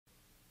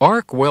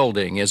Arc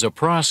welding is a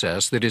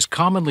process that is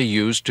commonly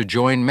used to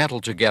join metal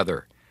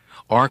together.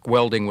 Arc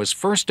welding was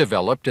first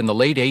developed in the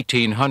late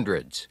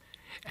 1800s,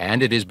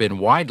 and it has been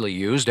widely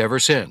used ever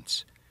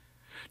since.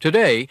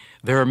 Today,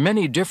 there are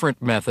many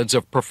different methods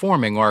of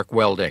performing arc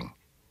welding,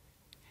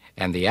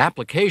 and the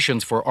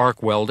applications for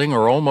arc welding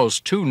are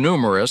almost too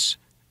numerous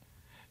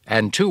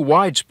and too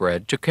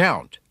widespread to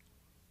count.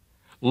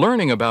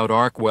 Learning about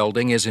arc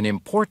welding is an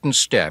important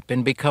step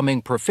in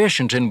becoming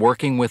proficient in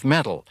working with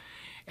metal,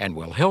 and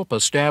will help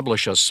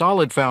establish a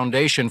solid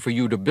foundation for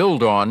you to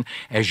build on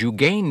as you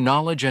gain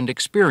knowledge and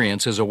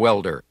experience as a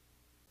welder.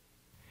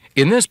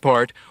 In this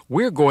part,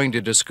 we're going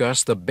to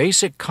discuss the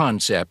basic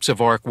concepts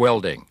of arc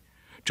welding.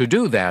 To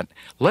do that,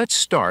 let's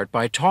start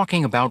by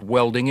talking about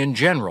welding in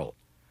general.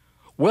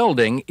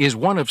 Welding is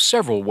one of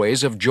several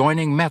ways of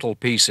joining metal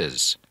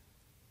pieces.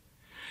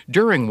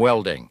 During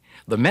welding,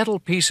 the metal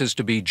pieces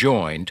to be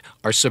joined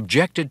are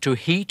subjected to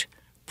heat,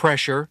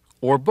 pressure,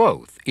 or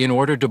both in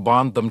order to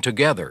bond them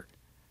together.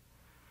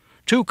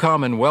 Two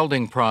common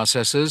welding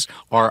processes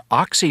are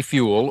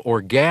oxy-fuel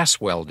or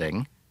gas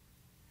welding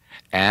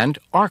and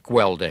arc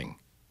welding.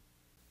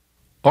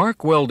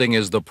 Arc welding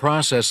is the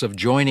process of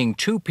joining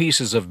two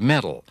pieces of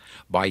metal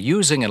by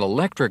using an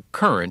electric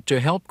current to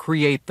help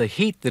create the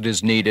heat that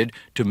is needed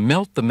to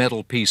melt the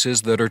metal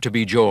pieces that are to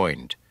be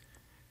joined.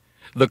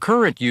 The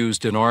current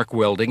used in arc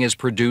welding is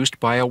produced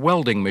by a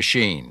welding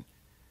machine.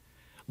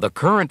 The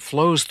current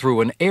flows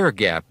through an air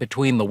gap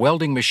between the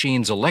welding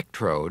machine's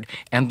electrode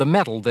and the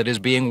metal that is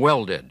being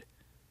welded.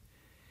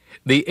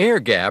 The air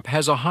gap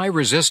has a high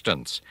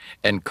resistance,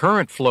 and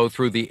current flow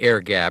through the air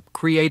gap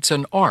creates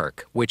an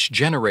arc which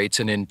generates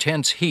an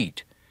intense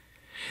heat.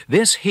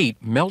 This heat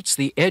melts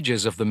the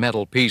edges of the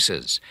metal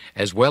pieces,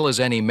 as well as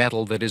any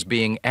metal that is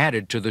being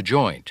added to the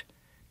joint.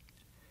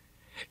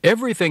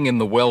 Everything in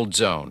the weld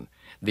zone,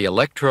 the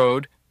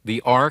electrode,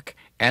 the arc,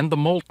 and the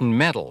molten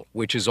metal,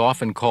 which is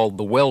often called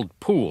the weld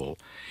pool,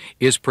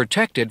 is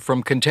protected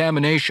from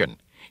contamination,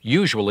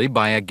 usually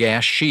by a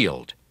gas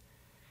shield.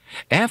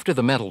 After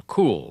the metal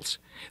cools,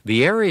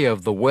 the area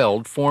of the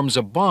weld forms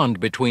a bond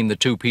between the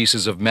two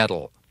pieces of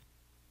metal.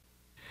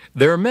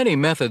 There are many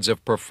methods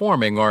of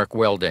performing arc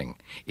welding,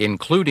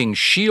 including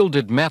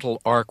shielded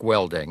metal arc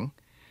welding,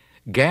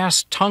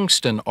 gas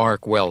tungsten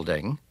arc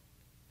welding,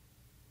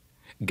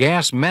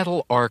 gas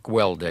metal arc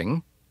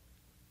welding,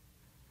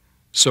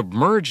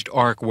 submerged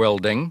arc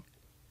welding,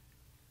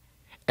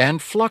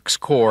 and flux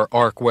core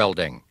arc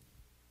welding.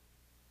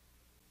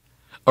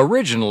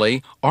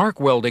 Originally, arc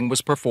welding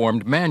was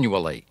performed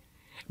manually.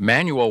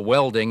 Manual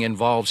welding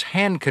involves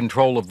hand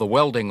control of the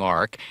welding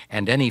arc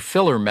and any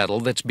filler metal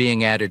that's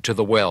being added to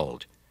the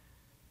weld.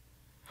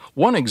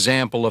 One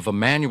example of a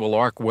manual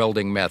arc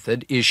welding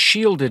method is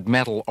shielded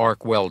metal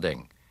arc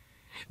welding.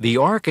 The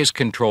arc is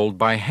controlled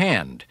by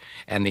hand,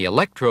 and the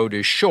electrode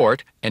is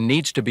short and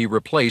needs to be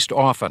replaced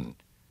often.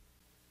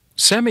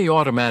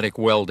 Semi-automatic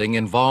welding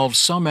involves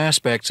some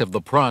aspects of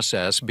the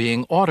process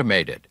being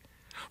automated.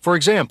 For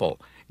example,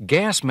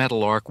 gas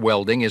metal arc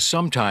welding is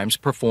sometimes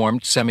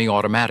performed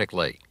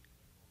semi-automatically.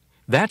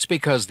 That's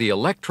because the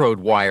electrode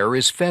wire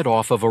is fed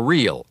off of a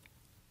reel.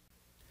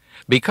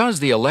 Because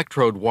the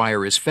electrode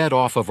wire is fed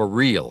off of a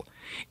reel,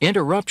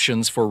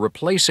 interruptions for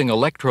replacing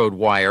electrode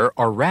wire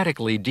are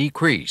radically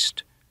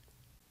decreased.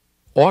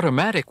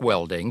 Automatic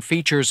welding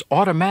features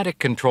automatic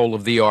control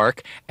of the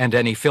arc and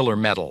any filler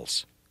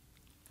metals.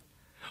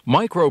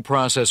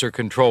 Microprocessor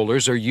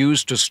controllers are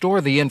used to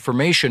store the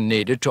information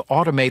needed to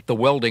automate the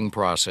welding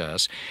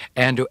process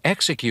and to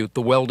execute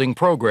the welding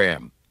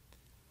program.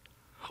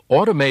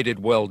 Automated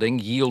welding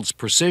yields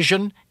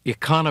precision,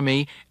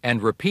 economy,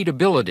 and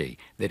repeatability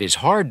that is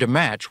hard to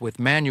match with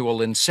manual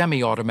and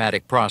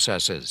semi-automatic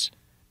processes.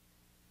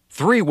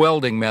 Three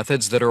welding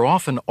methods that are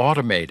often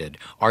automated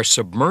are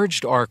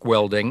submerged arc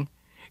welding,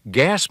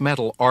 gas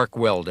metal arc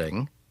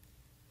welding,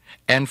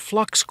 and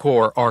flux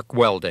core arc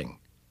welding.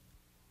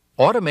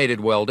 Automated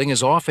welding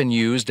is often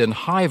used in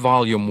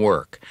high-volume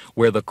work,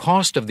 where the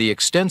cost of the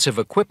extensive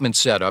equipment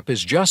setup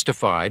is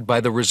justified by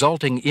the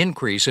resulting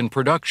increase in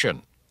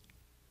production.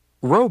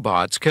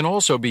 Robots can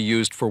also be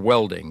used for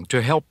welding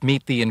to help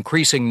meet the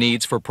increasing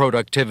needs for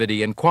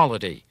productivity and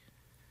quality.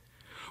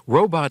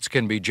 Robots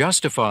can be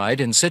justified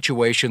in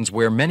situations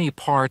where many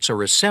parts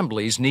or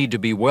assemblies need to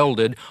be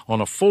welded on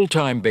a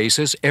full-time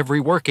basis every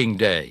working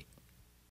day.